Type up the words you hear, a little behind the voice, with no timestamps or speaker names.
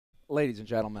Ladies and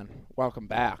gentlemen, welcome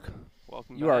back.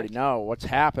 Welcome You back. already know what's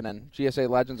happening. GSA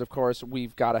Legends, of course,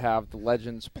 we've got to have the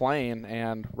Legends playing,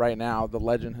 and right now the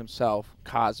legend himself,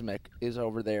 Kosmic, is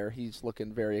over there. He's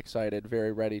looking very excited,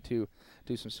 very ready to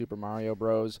do some Super Mario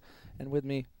Bros. And with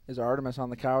me is Artemis on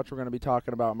the couch. We're going to be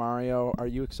talking about Mario. Are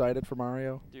you excited for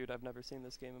Mario? Dude, I've never seen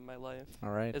this game in my life.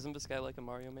 All right. Isn't this guy like a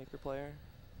Mario Maker player?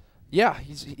 Yeah,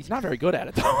 he's not very good at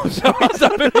it though. So he's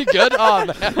not very good. Oh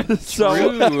man.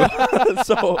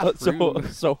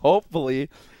 So hopefully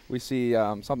we see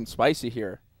something spicy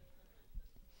here.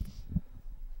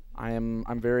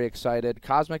 I'm very excited.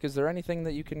 Cosmic, is there anything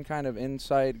that you can kind of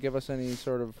insight, give us any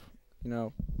sort of,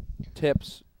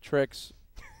 tips, tricks?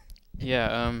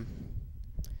 Yeah,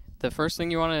 the first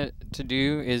thing you want to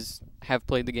do is have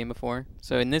played the game before.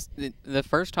 So in this, the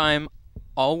first time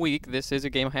all week, this is a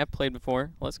game I have played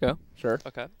before. Let's go. Sure.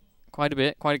 Okay. Quite a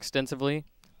bit, quite extensively.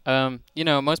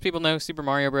 Most people know Super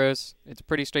Mario Bros. It's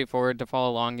pretty straightforward to follow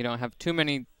along. You don't have too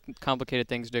many complicated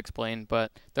things to explain,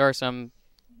 but there are some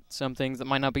things that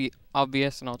might not be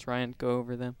obvious, and I'll try and go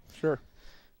over them. Sure.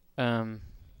 Did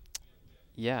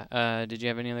you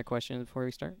have any other questions before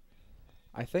we start?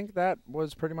 I think that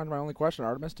was pretty much my only question.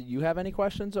 Artemis, do you have any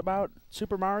questions about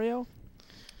Super Mario?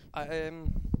 I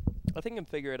think I can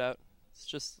figure it out. It's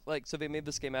just like, so they made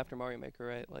this game after Mario Maker,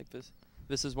 right? Like this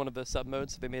is one of the sub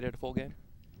modes. They made it a full game.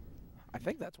 I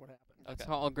think that's what happened. That's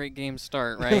how all great games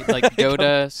start, right? Like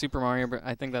Dota, Super Mario Bros.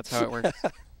 I think that's how it works.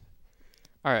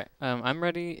 All right, I'm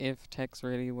ready if tech's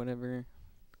ready, whatever.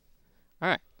 All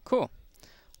right, cool.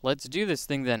 Let's do this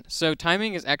thing then. So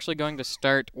timing is actually going to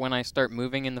start when I start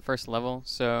moving in the first level.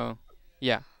 So,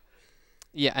 yeah.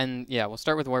 We'll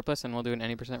start with Warpless, and we'll do an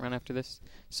any % run after this.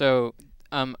 So,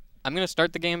 I'm going to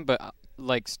start the game, but,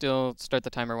 still start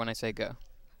the timer when I say go.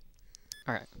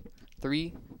 All right.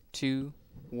 3, 2,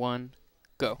 1,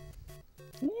 go.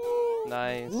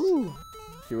 Nice. Woo.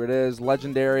 Here it is,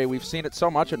 legendary. We've seen it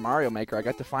so much in Mario Maker. I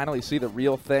got to finally see the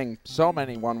real thing. So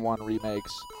many 1-1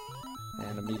 remakes.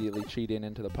 And immediately cheating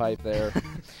into the pipe there.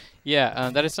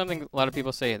 Yeah, that is something a lot of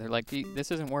people say. They're like,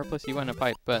 this isn't warpless, you went in a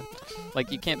pipe. But,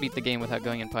 you can't beat the game without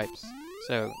going in pipes.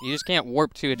 So, you just can't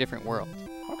warp to a different world.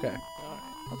 Okay.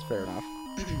 That's fair enough.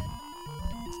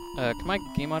 Can my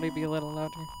game audio be a little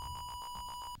louder?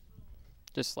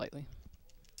 Just slightly.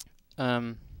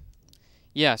 So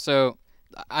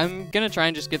I'm going to try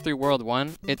and just get through World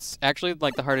 1. It's actually,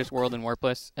 the hardest world in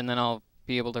Warpless, and then I'll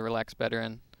be able to relax better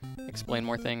and explain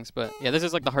more things. But, yeah, this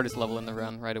is, the hardest level in the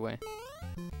run right away.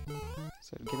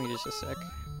 So give me just a sec.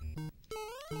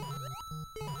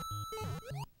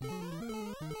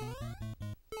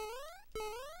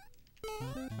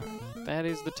 Alright, that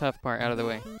is the tough part out of the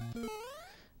way.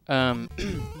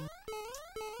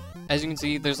 As you can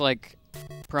see, there's,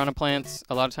 piranha plants.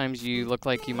 A lot of times you look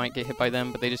like you might get hit by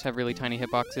them, but they just have really tiny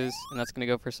hitboxes, and that's going to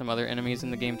go for some other enemies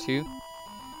in the game too.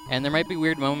 And there might be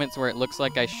weird moments where it looks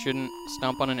like I shouldn't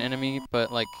stomp on an enemy, but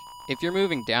if you're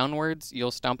moving downwards,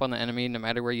 you'll stomp on the enemy no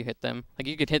matter where you hit them.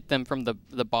 You could hit them from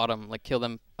the bottom, kill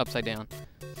them upside down.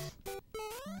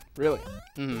 Really?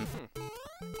 Mm-hmm.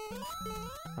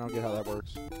 I don't get how that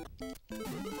works.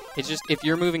 It's just, if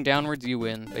you're moving downwards, you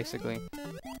win, basically.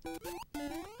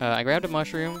 I grabbed a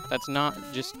mushroom. That's not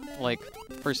just,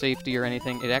 for safety or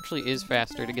anything. It actually is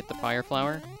faster to get the fire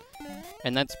flower.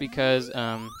 And that's because,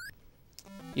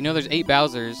 there's 8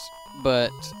 Bowsers,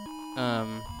 but,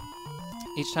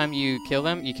 each time you kill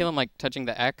them, touching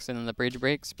the X and then the bridge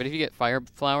breaks. But if you get fire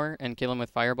flower and kill them with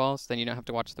fireballs, then you don't have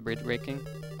to watch the bridge breaking.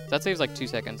 So that saves, 2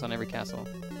 seconds on every castle.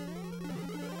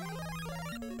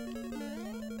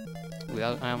 Ooh,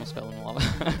 I almost fell in the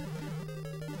lava.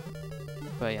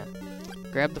 But yeah.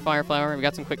 Grab the fire flower. We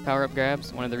got some quick power-up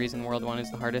grabs. One of the reasons World 1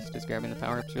 is the hardest is grabbing the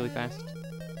power-ups really fast.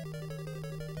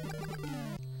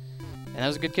 And that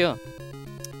was a good kill.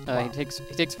 Wow. He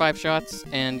takes 5 shots,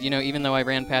 and even though I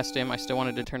ran past him, I still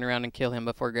wanted to turn around and kill him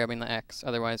before grabbing the X.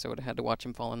 Otherwise, I would have had to watch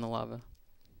him fall in the lava.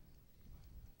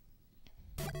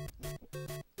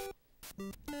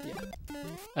 Yeah.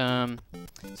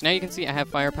 So now you can see I have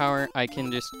firepower. I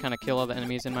can just kind of kill all the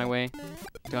enemies in my way.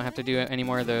 Don't have to do any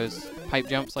more of those pipe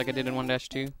jumps like I did in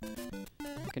 1-2.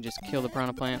 I can just kill the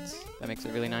piranha plants. That makes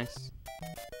it really nice.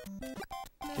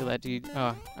 Kill that dude.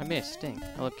 Oh, I missed. Dang.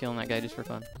 I love killing that guy just for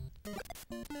fun.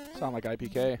 Sound like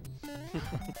IPK.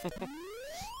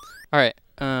 Alright.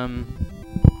 Coming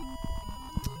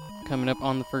up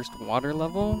on the first water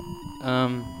level.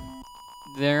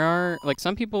 There are,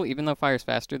 some people, even though fire's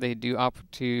faster, they do opt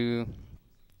to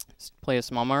play a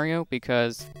small Mario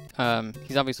because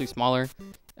he's obviously smaller.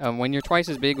 When you're twice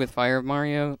as big with Fire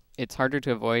Mario, it's harder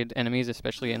to avoid enemies,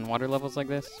 especially in water levels like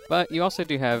this. But you also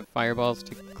do have fireballs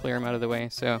to clear them out of the way,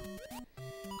 so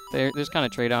There's kind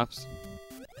of trade-offs.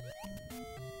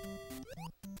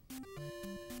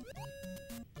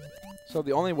 So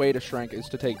the only way to shrink is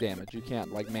to take damage. You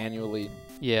can't like manually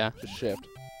Yeah. just shift.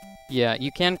 Yeah,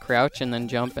 you can crouch and then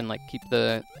jump and like keep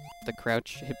the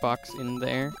crouch hitbox in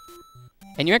there.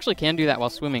 And you actually can do that while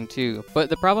swimming too. But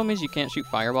the problem is you can't shoot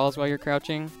fireballs while you're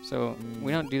crouching, so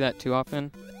we don't do that too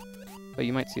often. But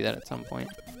you might see that at some point.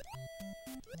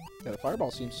 Yeah, the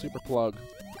fireball seems super plug.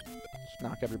 Just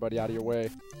knock everybody out of your way.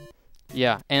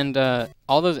 Yeah, and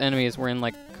all those enemies were in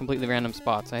like completely random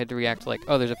spots. I had to react like,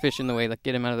 oh, there's a fish in the way, like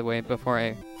get him out of the way before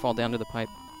I fall down to the pipe.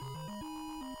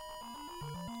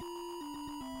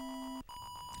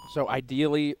 So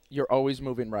ideally, you're always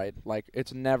moving right. Like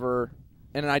it's never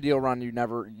in an ideal run. You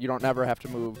don't never have to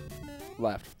move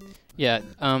left. Yeah,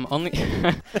 only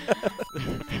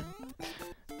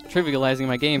trivializing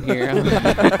my game here.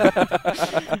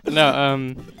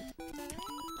 No,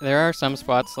 there are some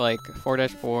spots like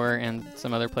 4-4 and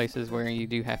some other places where you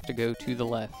do have to go to the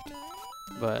left.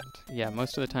 But yeah,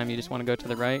 most of the time you just want to go to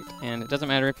the right, and it doesn't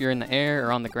matter if you're in the air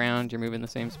or on the ground, you're moving the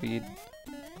same speed.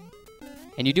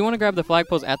 And you do want to grab the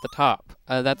flagpoles at the top.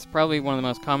 That's probably one of the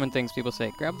most common things people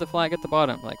say. Grab the flag at the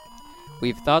bottom. Like,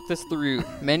 we've thought this through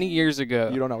many years ago.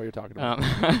 You don't know what you're talking about.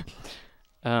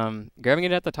 Grabbing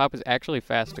it at the top is actually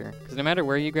faster. Because no matter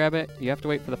where you grab it, you have to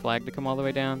wait for the flag to come all the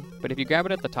way down. But if you grab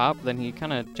it at the top, then he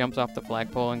kind of jumps off the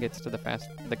flagpole and gets to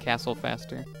the castle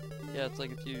faster. Yeah, it's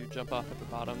like if you jump off at the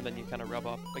bottom, then you kind of rub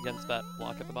up against that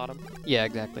block at the bottom. Yeah,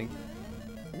 exactly.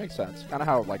 That makes sense. Kind of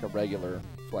how like a regular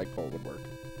flagpole would work.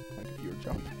 Like if you were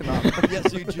jumping up.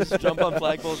 Yes, you just jump on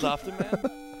flagpoles often, man?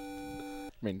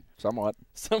 I mean, somewhat.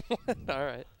 Somewhat. All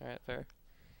right, fair.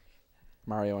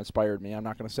 Mario inspired me. I'm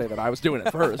not going to say that I was doing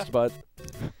it first, but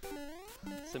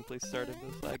Simply started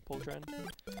the flagpole trend.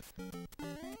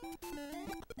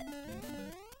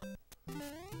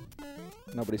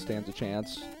 nobody stands a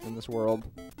chance in this world.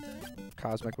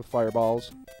 Kosmic with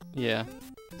fireballs. Yeah.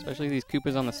 Especially these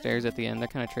Koopas on the stairs at the end. They're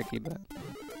kind of tricky, but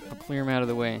I'll clear them out of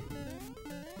the way.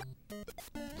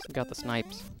 Just got the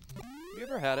snipes. Have you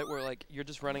ever had it where like you're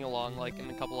just running along, like in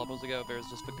a couple levels ago, there was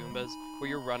just for Goombas, where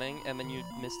you're running and then you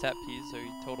mistap P's, so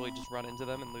you totally just run into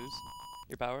them and lose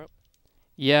your power up?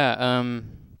 Yeah,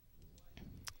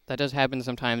 that does happen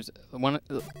sometimes. One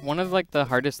of like the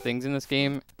hardest things in this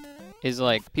game is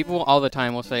like people all the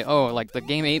time will say, "Oh, like the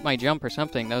game ate my jump or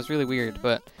something." That was really weird,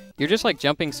 but you're just like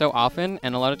jumping so often,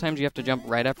 and a lot of times you have to jump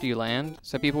right after you land.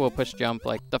 So people will push jump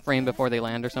like the frame before they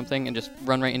land or something, and just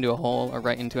run right into a hole or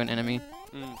right into an enemy.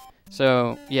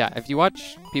 So yeah, if you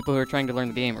watch people who are trying to learn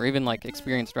the game, or even like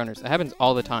experienced runners, that happens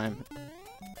all the time.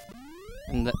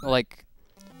 And like,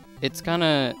 it's kind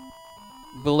of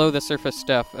below the surface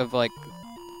stuff of like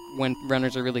when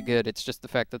runners are really good. It's just the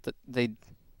fact that they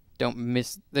don't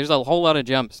miss. There's a whole lot of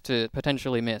jumps to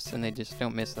potentially miss, and they just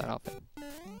don't miss that often.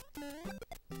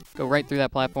 Go right through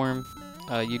that platform.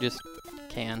 You just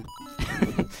can.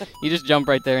 You just jump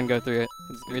right there and go through it.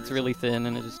 It's really thin,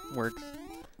 and it just works.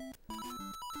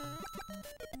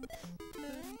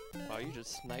 Wow, you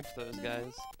just sniped those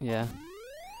guys. Yeah.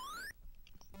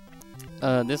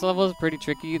 This level is pretty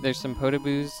tricky. There's some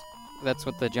potaboos. That's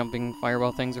what the jumping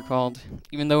fireball things are called.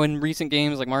 Even though in recent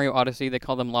games like Mario Odyssey, they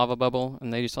call them lava bubble,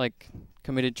 and they just like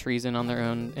committed treason on their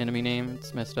own enemy name.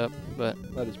 It's messed up, but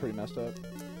that is pretty messed up.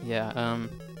 yeah.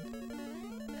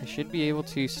 I should be able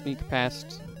to sneak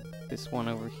past this one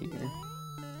over here.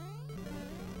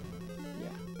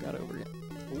 Yeah, got over it.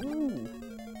 Ooh.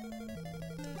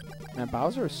 Man,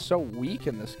 Bowser is so weak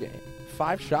in this game.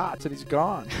 5 shots and he's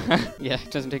gone. Yeah, it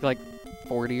doesn't take like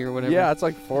 40 or whatever. Yeah, it's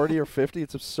like 40 or 50.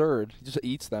 It's absurd. He just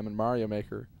eats them in Mario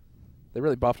Maker. They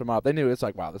really buffed him up. They knew it's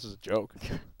like, wow, this is a joke.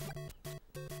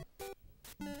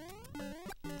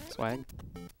 Swag?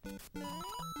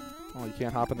 Oh, you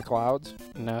can't hop in the clouds?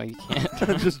 No, you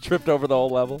can't. Just tripped over the whole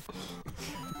level.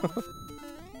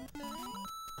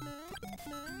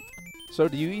 So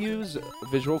do you use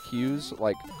visual cues,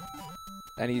 like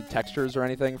any textures or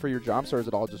anything for your jumps, or is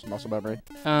it all just muscle memory?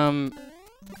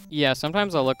 Yeah,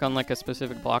 sometimes I'll look on like a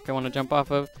specific block I want to jump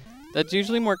off of. That's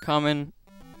usually more common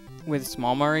with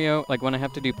small Mario, like when I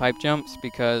have to do pipe jumps,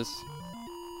 because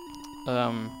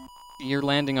you're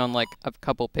landing on like a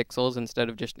couple pixels instead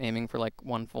of just aiming for like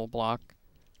one full block.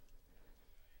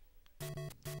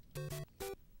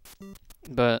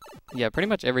 But yeah, pretty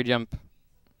much every jump.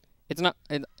 It's not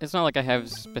like I have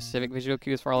specific visual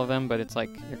cues for all of them, but it's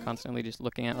like you're constantly just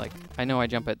looking at like, I know I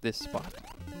jump at this spot.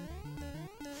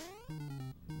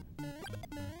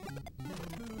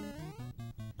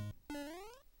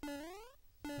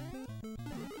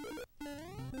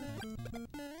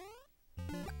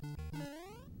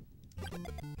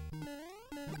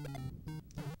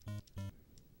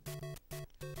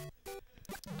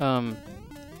 So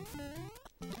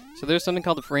there's something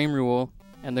called the frame rule,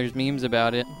 and there's memes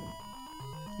about it.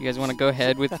 You guys want to go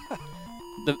ahead with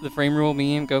the frame rule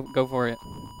meme? Go for it.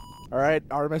 All right,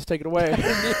 Artemis, take it away.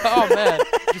 Oh man,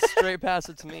 just straight pass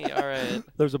it to me. All right.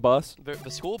 There's a bus. The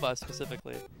school bus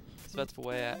specifically. So that's the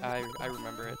way I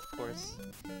remember it, of course.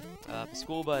 The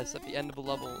school bus at the end of a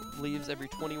level leaves every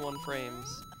 21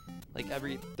 frames, like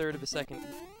every third of a second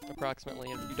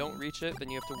approximately, and if you don't reach it, then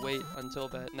you have to wait until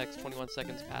that next 21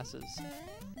 seconds passes.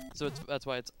 So that's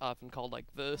why it's often called like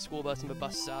the school bus and the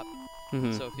bus stop.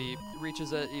 Mm-hmm. So if he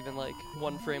reaches it even like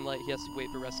 1 frame late, he has to wait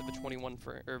the rest of the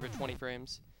 20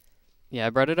 frames. Yeah, I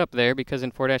brought it up there because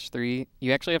in 4-3,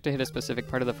 you actually have to hit a specific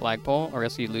part of the flagpole, or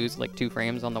else you lose like 2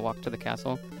 frames on the walk to the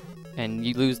castle, and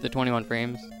you lose the 21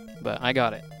 frames. But I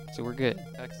got it, so we're good.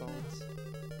 Excellent.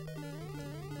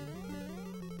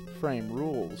 Frame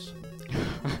rules.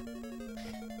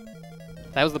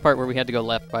 That was the part where we had to go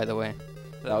left, by the way.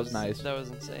 That was nice. That was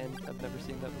insane. I've never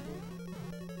seen that before.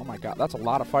 Oh my god, that's a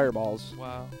lot of fireballs.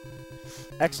 Wow.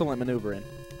 Excellent maneuvering.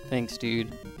 Thanks,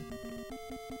 dude.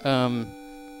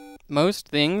 Most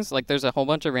things, like there's a whole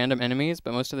bunch of random enemies,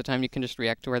 but most of the time you can just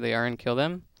react to where they are and kill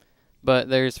them. But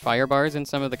there's fire bars in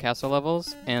some of the castle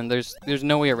levels, and there's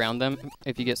no way around them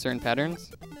if you get certain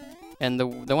patterns. And the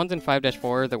ones in 5-4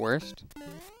 are the worst.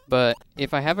 But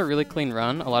if I have a really clean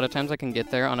run, a lot of times I can get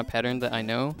there on a pattern that I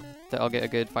know that I'll get a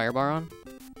good fire bar on.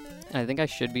 And I think I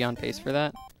should be on pace for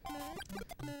that.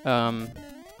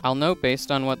 I'll know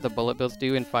based on what the bullet bills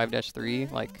do in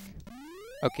 5-3, like,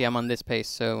 okay, I'm on this pace,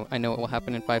 so I know what will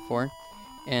happen in 5-4.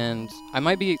 And I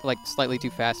might be, like, slightly too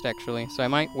fast, actually, so I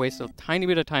might waste a tiny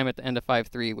bit of time at the end of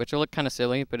 5-3, which will look kind of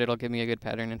silly, but it'll give me a good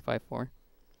pattern in 5-4.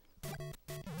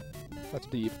 That's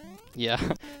deep. Yeah,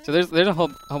 so there's a whole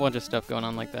bunch of stuff going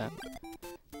on like that.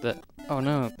 Oh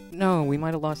no, we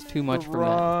might have lost too much from that.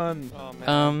 Run! Oh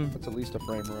man. That's at least a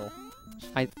frame rule.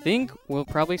 I think we'll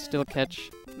probably still catch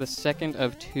the second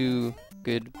of 2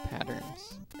 good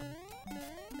patterns.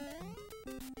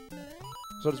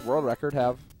 So does World Record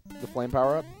have the flame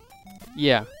power up?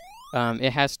 Yeah,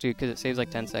 it has to because it saves like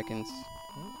 10 seconds.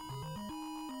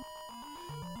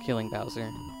 Killing Bowser.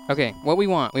 Okay, what we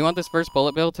want this first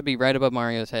bullet bill to be right above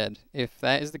Mario's head. If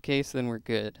that is the case, then we're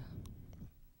good.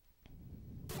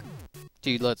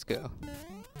 Dude, let's go.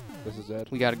 This is it.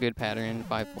 We got a good pattern in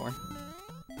 5-4.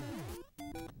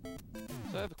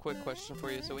 So I have a quick question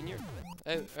for you. So when you're,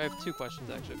 I have 2 questions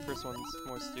actually. The first one's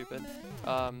more stupid.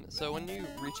 So when you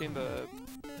reaching the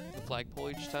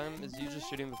flagpole each time, is you just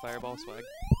shooting the fireball swag?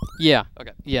 Yeah.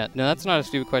 Okay. Yeah, no, that's not a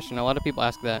stupid question. A lot of people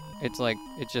ask that. It's like,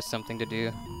 it's just something to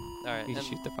do. All right. You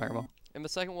shoot the fireball. And the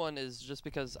second one is just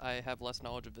because I have less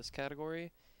knowledge of this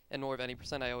category and more of any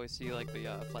percent, I always see like the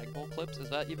flagpole clips. Is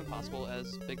that even possible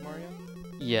as Big Mario?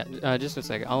 Yeah, just a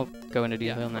second. I'll go into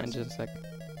detail Yeah, on that in just a sec.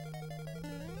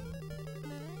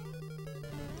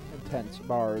 Intense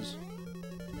bars.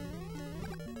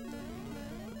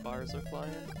 The bars are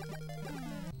flying.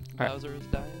 Alright. Bowser is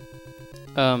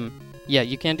dying. Yeah,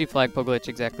 you can do flagpole glitch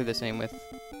exactly the same with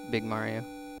Big Mario.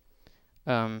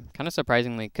 Kind of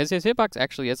surprisingly, because his hitbox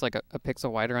actually is like a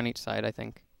pixel wider on each side, I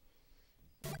think.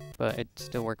 But it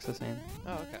still works the same.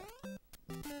 Oh, okay.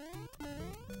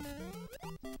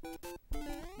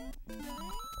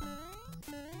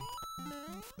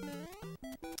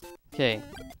 Okay,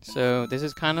 so this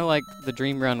is kind of like the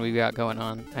dream run we got going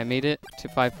on. I made it to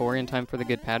 5-4 in time for the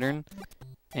good pattern,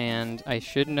 and I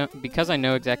should know, because I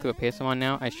know exactly what pace I'm on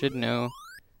now, I should know,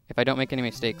 if I don't make any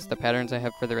mistakes, the patterns I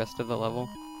have for the rest of the level,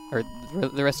 or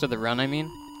the rest of the run, I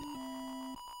mean.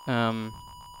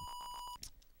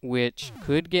 Which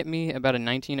could get me about a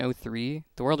 1903.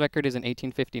 The world record is an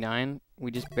 1859.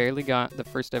 We just barely got the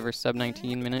first ever sub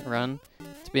 19 minute run.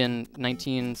 It's been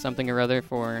 19 something or other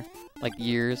for like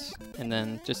years, and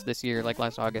then just this year, like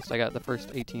last August, I got the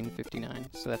first 1859.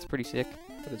 So that's pretty sick.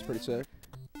 That is pretty sick.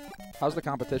 How's the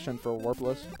competition for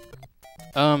Warpless?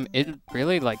 It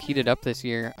really like heated up this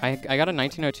year. I got a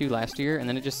 1902 last year, and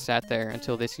then it just sat there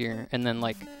until this year, and then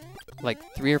like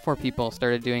 3 or 4 people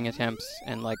started doing attempts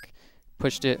and like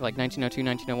pushed it like 1902,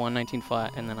 1901, 19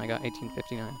 flat, and then I got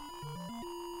 1859.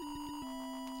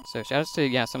 So shoutouts to,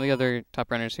 yeah, some of the other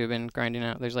top runners who have been grinding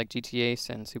out. There's like GT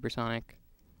Ace and Supersonic.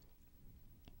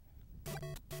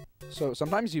 So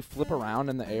sometimes you flip around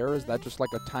in the air. Is that just like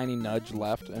a tiny nudge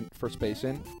left for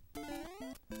spacing?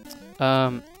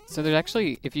 So there's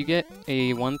actually, if you get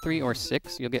a 1, 3, or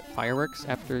 6, you'll get fireworks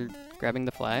after grabbing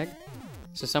the flag.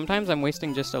 So sometimes I'm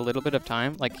wasting just a little bit of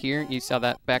time. Like here, you saw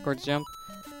that backwards jump.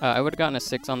 I would have gotten a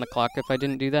 6 on the clock if I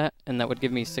didn't do that, and that would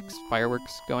give me 6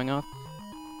 fireworks going off.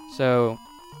 So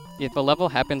if a level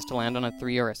happens to land on a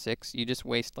 3 or a 6, you just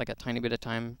waste like a tiny bit of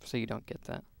time so you don't get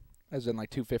that. As in like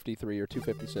 253 or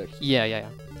 256. Yeah.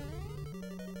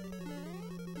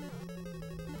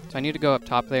 So I need to go up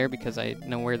top there because I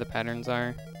know where the patterns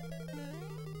are.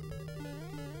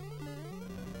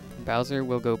 Bowser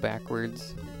will go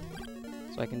backwards.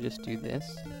 So I can just do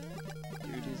this.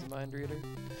 Dude, he's a mind reader.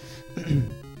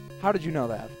 How did you know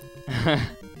that?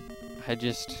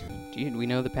 Dude, we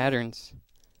know the patterns.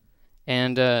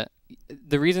 And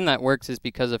the reason that works is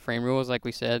because of frame rules, like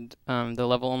we said. The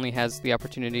level only has the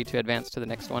opportunity to advance to the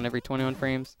next one every 21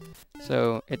 frames.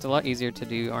 So it's a lot easier to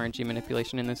do RNG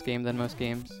manipulation in this game than most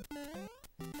games.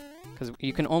 Because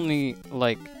you can only,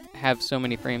 like, have so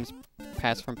many frames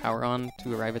pass from power on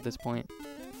to arrive at this point.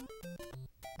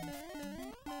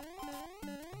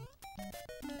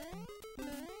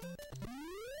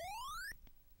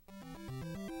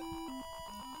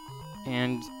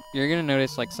 And you're going to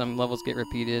notice like some levels get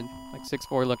repeated. Like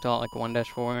 6-4 looked a lot like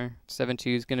 1-4.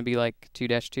 7-2 is going to be like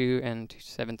 2-2, and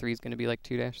 7-3 is going to be like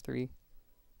 2-3.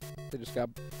 They just got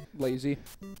lazy.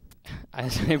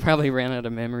 They probably ran out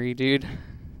of memory, dude.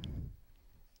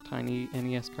 Tiny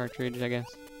NES cartridge, I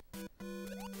guess.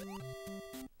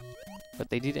 But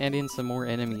they did add in some more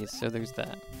enemies, so there's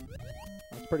that.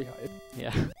 That's pretty hype.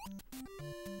 Yeah.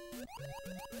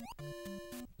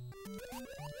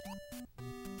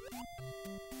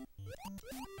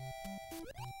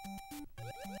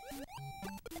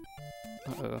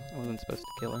 Uh-oh, I wasn't supposed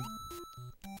to kill him.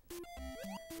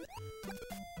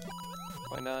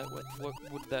 Why not? What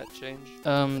would that change?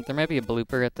 There might be a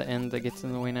blooper at the end that gets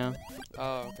in the way now.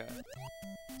 Oh, okay.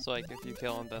 So like if you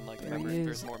kill him, then like There he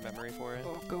there's is. more memory for it.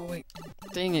 Oh, go away.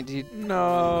 Dang it, dude.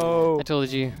 No. I told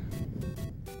you.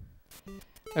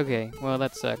 Okay, well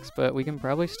that sucks, but we can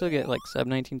probably still get like sub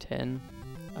 1910.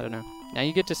 I don't know. Now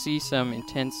you get to see some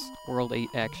intense World 8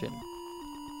 action.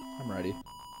 I'm ready.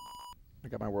 I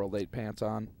got my World 8 pants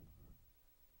on.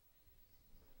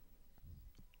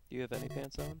 Do you have any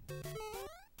pants on?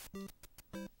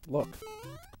 Look.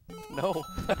 No,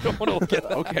 I don't want to look at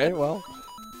that. Okay, well,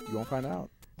 you won't find out.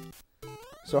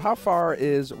 So how far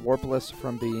is Warpless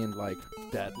from being like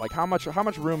dead? Like how much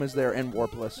room is there in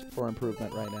Warpless for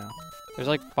improvement right now? There's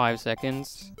like 5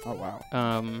 seconds. Oh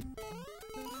wow.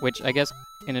 Which I guess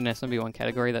in an SMB1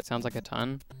 category that sounds like a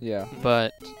ton, Yeah.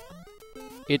 but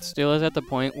it still is at the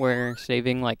point where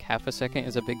saving like half a second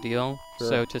is a big deal. Sure.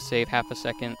 So to save half a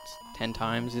second 10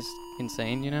 times is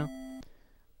insane, you know?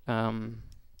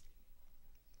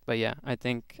 But yeah, I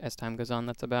think as time goes on,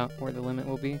 that's about where the limit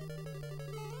will be.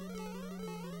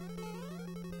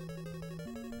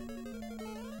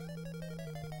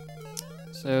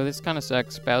 So this kind of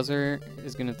sucks. Bowser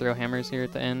is going to throw hammers here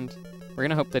at the end. We're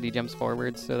going to hope that he jumps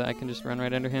forwards so that I can just run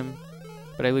right under him.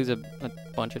 But I lose a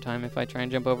bunch of time if I try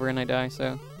and jump over and I die,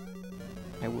 so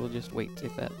I will just wait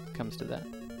if that comes to that.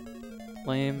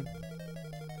 Lame.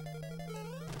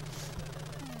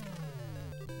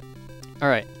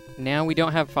 Alright, now we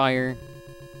don't have fire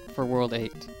for World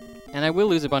 8. And I will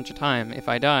lose a bunch of time if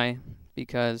I die,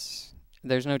 because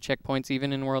there's no checkpoints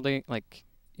even in World 8. Like,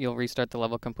 you'll restart the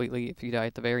level completely if you die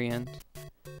at the very end.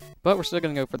 But we're still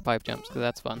going to go for the pipe jumps, because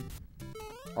that's fun.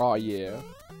 Oh yeah.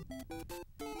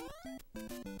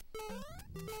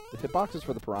 The hitboxes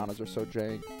for the piranhas are so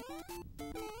jank.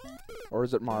 Or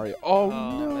is it Mario? Oh,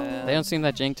 no. Man. They don't seem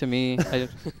that jank to me. That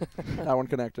one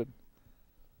connected.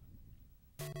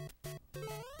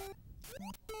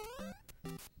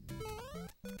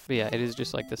 But yeah, it is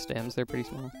just like the stems. They're pretty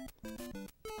small.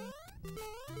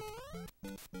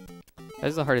 That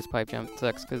is the hardest pipe jump. It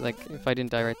sucks, because like, if I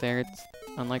didn't die right there, it's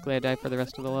unlikely I die for the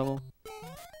rest of the level.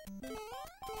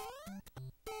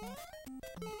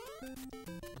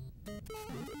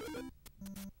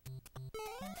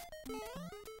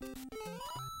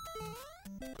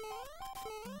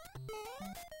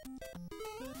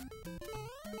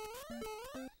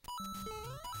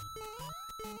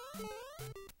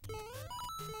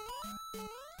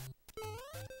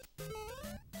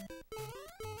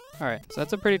 Alright, so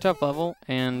that's a pretty tough level,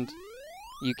 and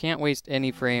you can't waste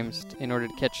any frames in order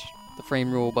to catch the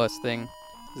frame rule bus thing.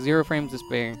 0 frames to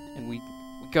spare, and we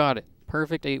got it.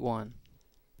 Perfect 8-1.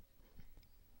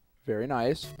 Very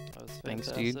nice. That was Thanks,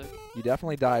 fantastic. dude. You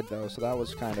definitely died though, so that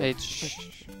was kind of. Hey,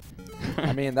 shh.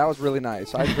 I mean, that was really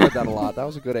nice. I enjoyed that a lot. That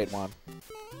was a good 8-1.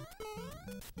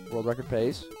 World record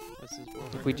pace. This is world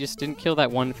If we record. just didn't kill that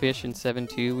one fish in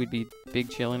 7-2, we'd be big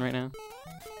chillin' right now.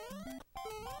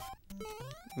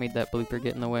 Made that blooper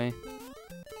get in the way.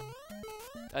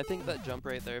 I think that jump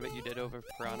right there that you did over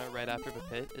Piranha right after the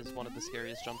pit is one of the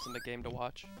scariest jumps in the game to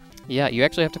watch. Yeah, you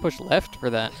actually have to push left for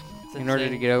that It's in order to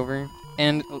insane. get over.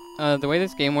 And the way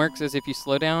this game works is if you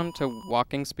slow down to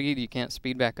walking speed, you can't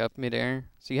speed back up midair.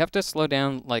 So you have to slow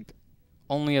down like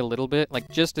only a little bit, like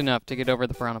just enough to get over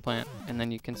the piranha plant, and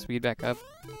then you can speed back up.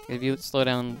 If you slow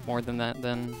down more than that,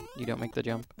 then you don't make the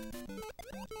jump.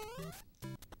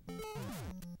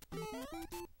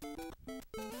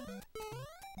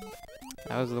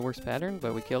 That was the worst pattern,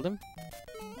 but we killed him.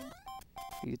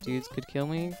 These dudes could kill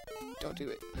me. Don't do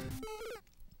it.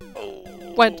 Oh.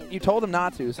 What? You told him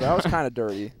not to, so that was kind of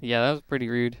dirty. Yeah, that was pretty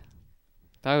rude.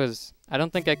 That was... I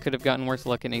don't think I could have gotten worse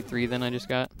luck in A3 than I just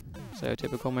got. So,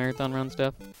 typical marathon run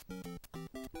stuff.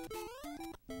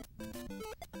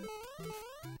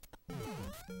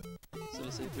 So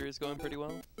this A3 is going pretty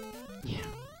well? Yeah.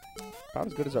 About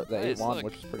as good as the Nice, 8-1, look.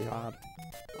 which is pretty hot.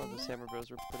 Oh, those Hammer Bros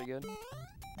were pretty good.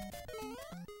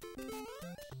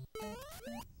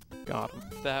 Got him.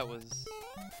 That was...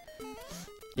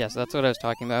 Yes, that's what I was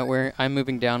talking about, where I'm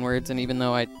moving downwards, and even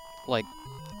though I, like,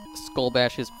 skull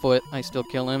bash his foot, I still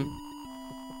kill him.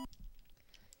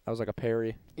 That was like a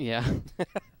parry. Yeah.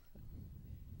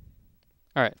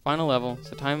 Alright, final level.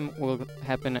 So time will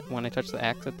happen when I touch the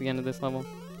axe at the end of this level.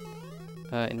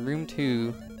 In room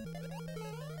 2,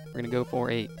 we're going to go for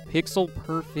a pixel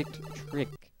perfect trick,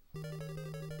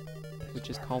 which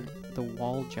is called the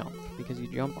wall jump, because you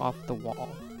jump off the wall.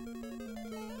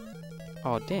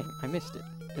 Oh, dang, I missed it.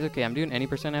 It's okay, I'm doing any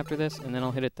percent after this, and then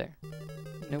I'll hit it there.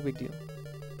 No big deal.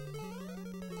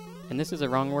 And this is a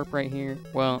wrong warp right here.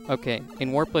 Well, okay,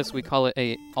 in Warpless we call it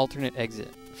a alternate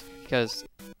exit, because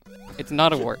it's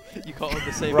not a warp. You call it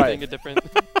the same Right. thing, a different...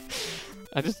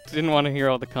 I just didn't want to hear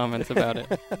all the comments about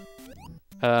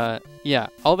it. Yeah,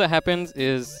 all that happens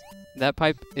is that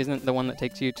pipe isn't the one that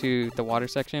takes you to the water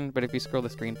section, but if you scroll the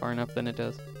screen far enough, then it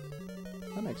does.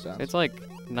 That makes sense. It's like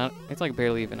it's like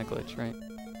barely even a glitch, right?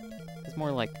 It's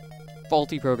more like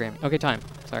faulty programming. Okay, time.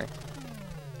 Sorry.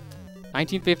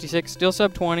 1956, still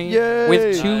sub 20 Yay!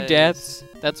 with 2 Nice. deaths.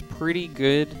 That's pretty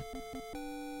good.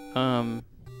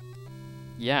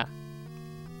 Yeah.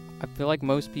 I feel like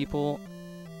most people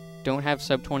don't have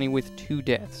sub 20 with 2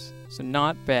 deaths, so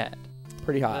not bad.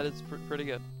 pretty hot. That is pretty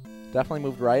good. Definitely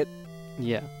moved right.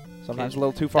 Yeah. Sometimes a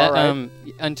little too far That, right.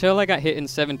 Until I got hit in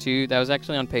 7-2, that was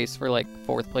actually on pace for like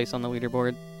 4th place on the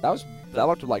leaderboard. That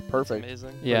looked like That's perfect.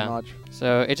 amazing. Pretty Yeah. much.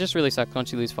 So it just really sucks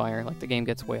once you lose fire. Like the game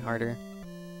gets way harder.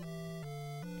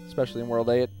 Especially in World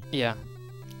 8. Yeah.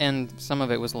 And some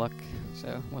of it was luck, so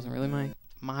it wasn't really my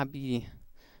hobby.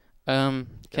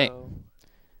 Okay. Go.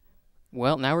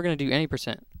 Well, now we're gonna do any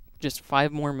percent. Just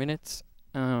 5 more minutes,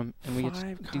 and we get to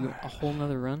 5, do God. a whole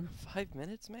nother run. 5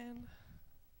 minutes, man?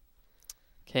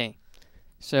 Okay.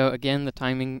 So again, the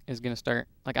timing is gonna start.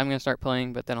 Like I'm gonna start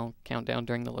playing, but then I'll count down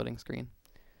during the loading screen.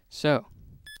 So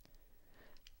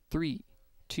 3,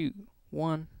 2,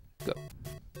 1, go.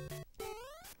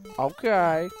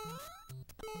 Okay.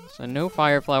 So no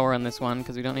fire flower on this one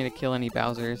because we don't need to kill any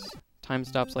Bowsers. Time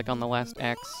stops like on the last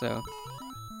axe, so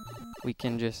we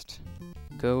can just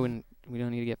go and we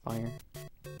don't need to get fire.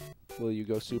 Will you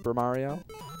go Super Mario?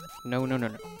 No, no, no,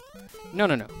 no. No,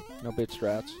 no, no. No bit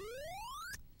strats.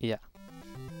 Yeah.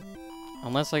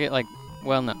 Unless I get like,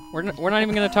 well, no. We're not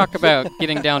even going to talk about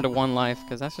getting down to 1 life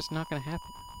because that's just not going to happen.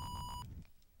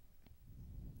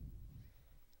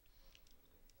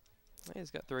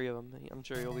 He's got 3 of them. I'm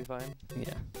sure you'll be fine.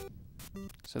 Yeah.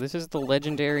 So this is the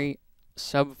legendary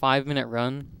sub 5-minute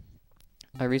run.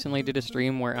 I recently did a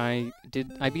stream where I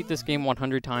beat this game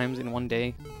 100 times in 1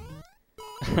 day.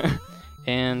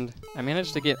 And I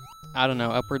managed to get, I don't know,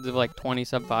 upwards of like 20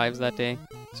 sub 5s that day.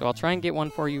 So I'll try and get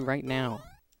one for you right now.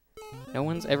 No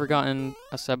one's ever gotten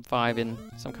a sub 5 in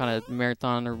some kind of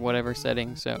marathon or whatever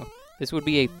setting, so this would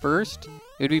be a first.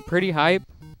 It would be pretty hype.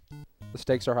 The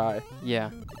stakes are high. Yeah.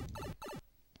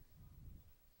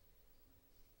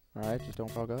 Alright, just don't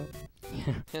fuck up.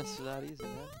 It's that easy,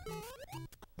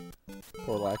 man.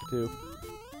 Poor Lakitu.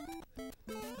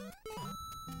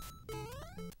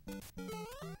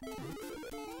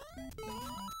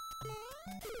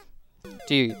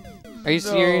 Dude, are you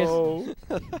serious? No.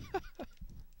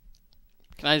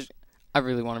 Can I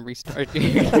really want to restart,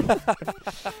 dude.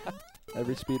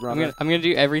 Every speedrunner. I'm gonna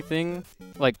do everything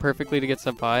like perfectly to get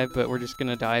sub 5, but we're just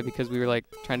gonna die because we were like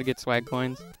trying to get swag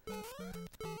coins.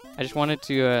 I just wanted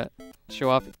to show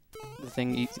off the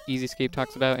thing Easyscape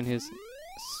talks about in his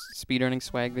speedrunning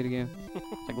swag video.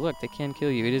 Like, look, they can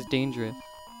kill you. It is dangerous.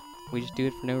 We just do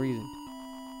it for no reason.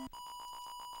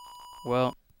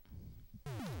 Well,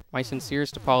 my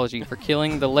sincerest apology for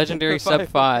killing the legendary sub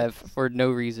 5 for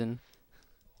no reason.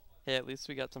 Hey, at least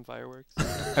we got some fireworks.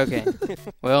 Okay.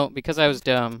 Well, because I was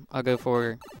dumb, I'll go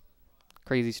for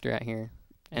crazy strat here.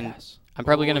 And Yes. I'm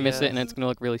probably Oh, going to miss it, and yes. it's going to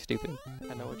look really stupid.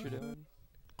 I know what you're doing.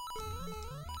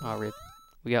 Oh, rip.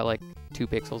 We got like 2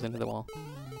 pixels into the wall.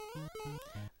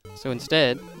 So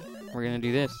instead, we're gonna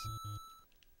do this.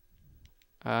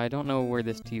 I don't know where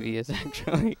this TV is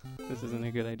actually. This isn't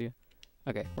a good idea.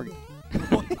 Okay, we're good.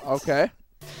 Okay.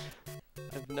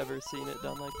 I've never seen it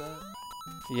done like that.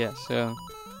 Yeah, so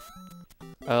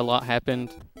a lot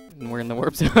happened, and we're in the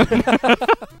warp zone.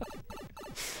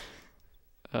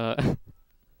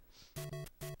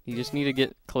 You just need to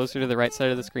get closer to the right side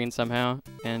of the screen somehow,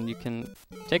 and you can.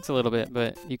 Takes a little bit,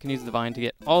 but you can use the vine to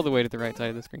get all the way to the right side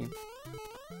of the screen.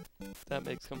 That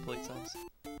makes complete sense.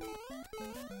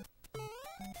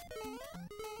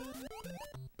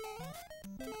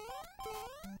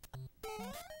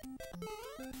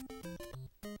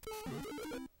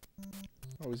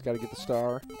 Always got to get the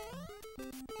star.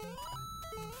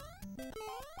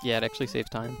 Yeah, it actually saves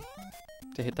time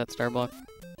to hit that star block.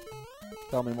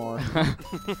 Tell me more.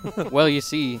 Well, you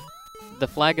see, the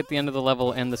flag at the end of the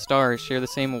level and the star share the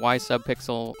same Y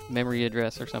subpixel memory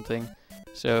address or something.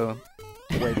 So.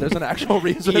 Wait, there's an actual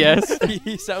reason? Yes.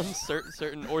 He sounds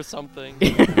certain or something.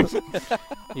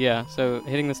 Yeah, so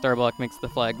hitting the star block makes the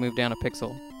flag move down a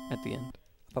pixel at the end.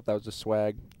 I thought that was just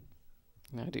swag.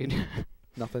 No, dude.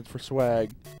 Nothing's for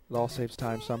swag. It all saves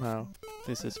time somehow.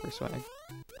 This is for swag.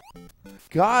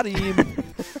 Got him!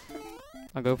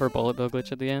 I'll go for a bullet bill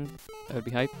glitch at the end. That would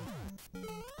be hype.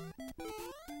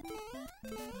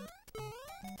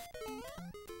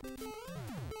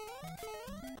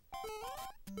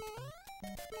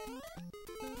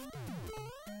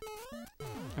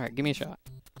 Alright, give me a shot.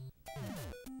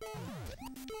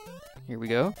 Here we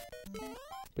go.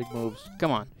 Big moves.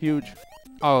 Come on. Huge.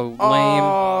 Oh, lame.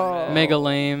 Oh, Mega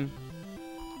lame.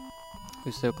 It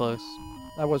was so close.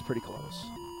 That was pretty close.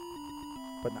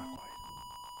 But not quite.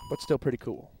 But still pretty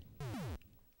cool. I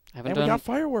haven't And we done. got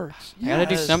fireworks. I gotta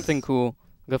do Yes. something cool.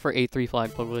 Go for A3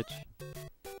 flagpole glitch,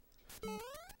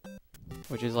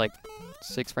 which is like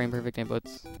 6 frame perfect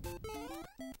inputs.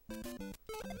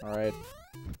 All right.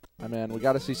 I'm in. We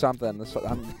got to see something. This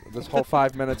whole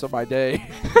 5 minutes of my day.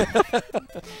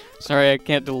 Sorry, I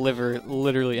can't deliver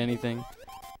literally anything.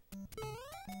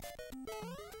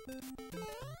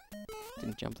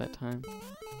 Didn't jump that time.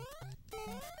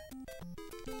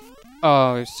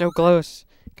 Oh, it was so close.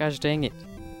 Gosh dang it.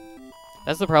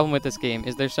 That's the problem with this game,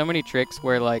 is there's so many tricks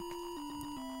where like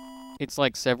it's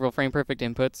like several frame perfect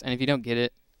inputs, and if you don't get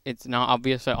it, it's not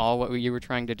obvious at all what you were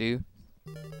trying to do.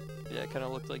 Yeah, it kind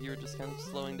of looked like you were just kind of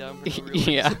slowing down for no real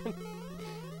Yeah. reason.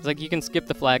 It's like you can skip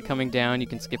the flag coming down, you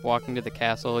can skip walking to the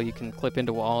castle, you can clip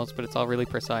into walls, but it's all really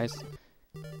precise.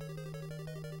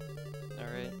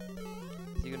 Alright.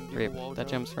 Is he gonna do Rip, the wall that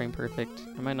jump? jump's frame perfect.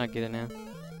 I might not get it now.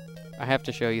 I have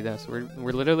to show you this.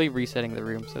 We're literally resetting the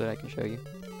room so that I can show you.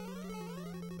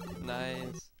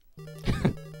 Nice.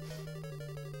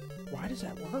 Why does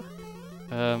that work?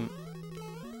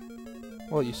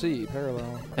 Well, you see,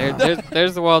 parallel.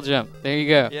 there's the wall jump. There you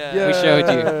go. Yeah. We showed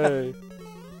you. Yay.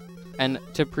 And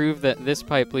to prove that this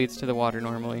pipe leads to the water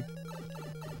normally.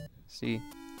 See?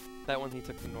 That one he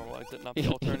took the normal exit, not the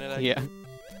alternate exit. Yeah.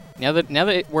 Now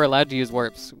that we're allowed to use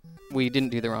warps, we didn't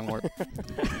do the wrong warp.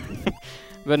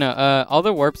 But no, all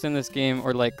the warps in this game,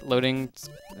 or like loading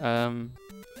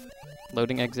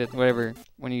exit, whatever,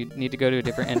 when you need to go to a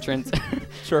different entrance.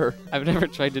 Sure. I've never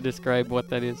tried to describe what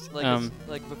that is. Like,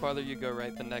 like the farther you go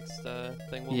right, the next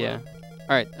thing will Yeah.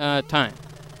 load. Alright, time.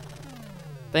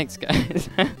 Thanks, guys.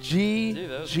 G. Dude,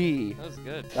 that was- G. That was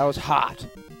good. That was hot.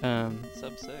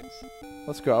 Sub 6.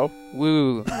 Let's go.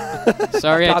 Woo.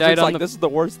 Sorry I Cosmic's died on like, the... this is the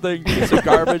worst piece of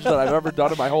garbage that I've ever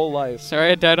done in my whole life.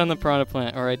 Sorry I died on the piranha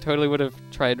plant, or I totally would have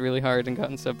tried really hard and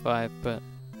gotten sub 5, but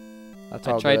That's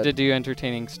I all tried good. to do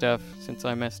entertaining stuff since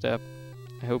I messed up.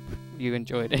 I hope you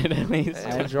enjoyed it at least.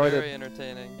 I enjoyed it. Very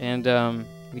entertaining. And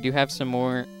we do have some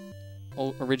more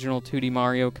original 2D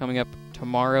Mario coming up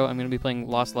tomorrow. I'm going to be playing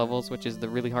Lost Levels, which is the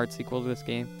really hard sequel to this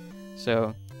game.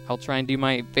 So I'll try and do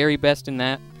my very best in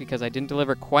that, because I didn't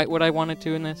deliver quite what I wanted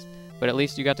to in this, but at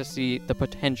least you got to see the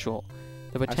potential.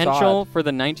 The potential for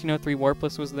the 1903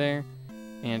 Warpless was there,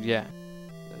 and yeah.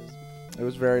 It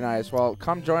was very nice. Well,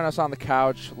 come join us on the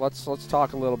couch. Let's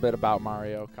talk a little bit about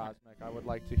Mario. Cosmic, I would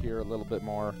like to hear a little bit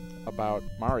more about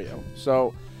Mario.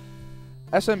 So,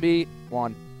 SMB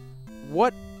 1,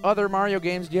 what other Mario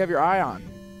games do you have your eye on?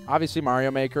 Obviously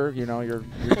Mario Maker, you know, you're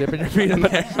dipping your feet in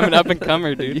there. I'm an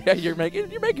up-and-comer, dude. Yeah, you're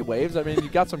making waves. I mean, you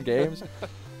got some games.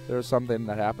 There's something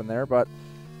that happened there, but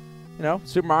you know,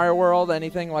 Super Mario World,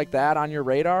 anything like that on your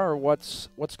radar, or what's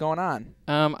going on?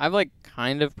 I've like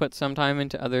kind of put some time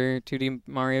into other 2D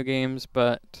Mario games,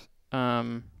 but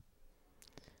I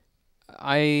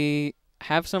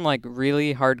have some like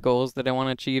really hard goals that I want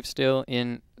to achieve still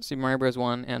in Super Mario Bros.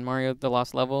 1 and Mario The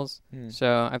Lost Levels.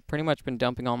 So I've pretty much been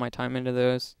dumping all my time into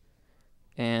those,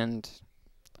 and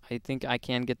I think I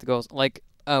can get the goals. Like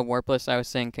Warpless, I was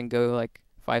saying, can go like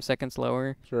 5 seconds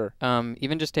lower. Sure.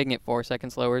 Even just taking it 4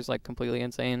 seconds lower is like completely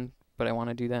insane, but I want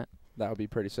to do that. That would be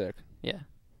pretty sick. Yeah.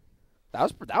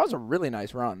 That was a really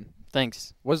nice run.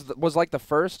 Thanks. Was like the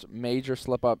first major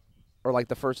slip up, or like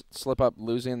the first slip up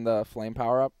losing the flame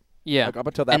power up? Yeah. Like up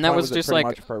until that and point, that was it just pretty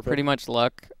like much perfect? pretty much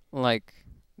luck. Like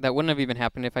that wouldn't have even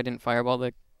happened if I didn't fireball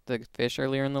the fish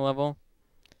earlier in the level.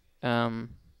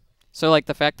 So like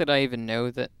the fact that I even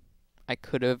know that I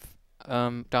could have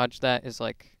dodged that is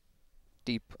like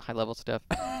deep high level stuff.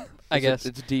 I guess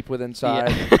it's deep within inside.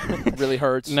 Yeah. It really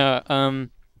hurts. No.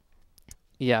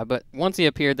 Yeah, but once he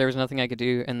appeared, there was nothing I could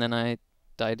do, and then I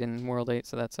died in World 8,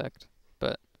 so that sucked.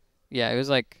 But yeah, it was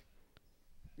like,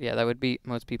 yeah, that would beat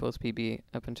most people's PB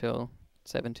up until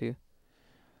 7-2.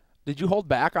 Did you hold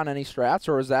back on any strats,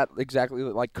 or is that exactly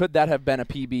like could that have been a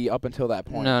PB up until that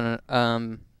point?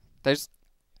 No. There's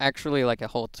actually like a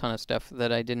whole ton of stuff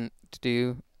that I didn't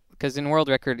do, because in World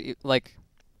Record, like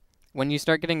when you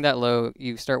start getting that low,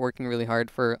 you start working really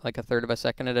hard for like a third of a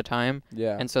second at a time.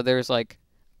 Yeah. And so there's like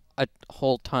a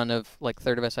whole ton of like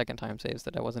third of a second time saves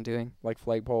that I wasn't doing. Like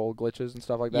flagpole glitches and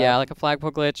stuff like that? Yeah, like a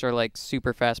flagpole glitch or like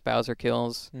super fast Bowser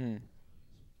kills.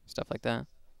 Stuff like that.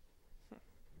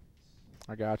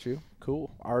 I got you. Cool.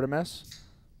 Artemis,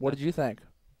 what did you think?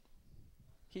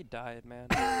 He died, man.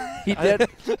 He did?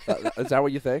 Is that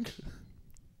what you think?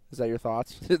 Is that your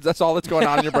thoughts? That's all that's going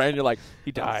on in your brain? You're like,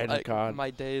 he died. God.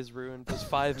 My day is ruined. Those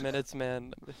 5 minutes,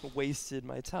 man, wasted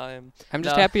my time. I'm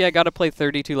just happy I got to play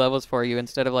 32 levels for you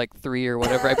instead of like 3 or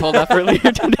whatever I pulled off earlier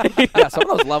today. Yeah, some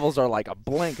of those levels are like a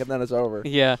blink and then it's over.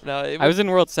 Yeah. No, I was in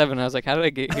World 7. I was like, how did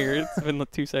I get here? It's been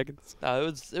like 2 seconds. No,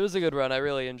 it was a good run. I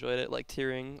really enjoyed it, like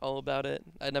tearing all about it.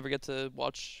 I never get to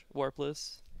watch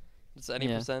Warpless. It's any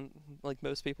percent like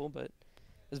most people, but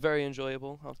it's very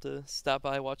enjoyable. I'll have to stop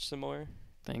by, watch some more.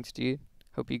 Thanks, dude.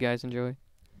 Hope you guys enjoy.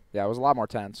 Yeah, it was a lot more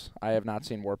tense. I have not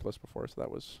seen Warpless before, so that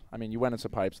was... I mean, you went in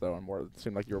some pipes, though, and it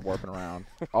seemed like you were warping around.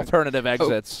 Alternative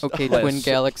exits. Okay, Twin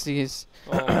Galaxies.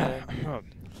 Oh, man.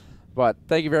 But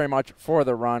thank you very much for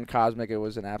the run, Kosmic. It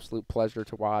was an absolute pleasure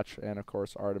to watch. And, of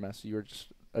course, Artemis, you were just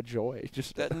a joy.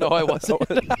 Just no, I wasn't.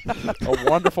 A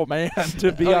wonderful man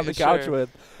to be on the couch with.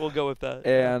 We'll go with that.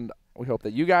 And we hope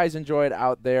that you guys enjoyed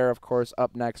out there. Of course,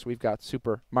 up next, we've got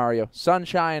Super Mario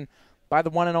Sunshine by the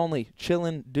one and only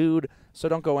Chillin' Dude. So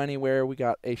don't go anywhere. We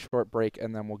got a short break,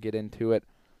 and then we'll get into it.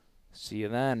 See you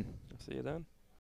then. See you then.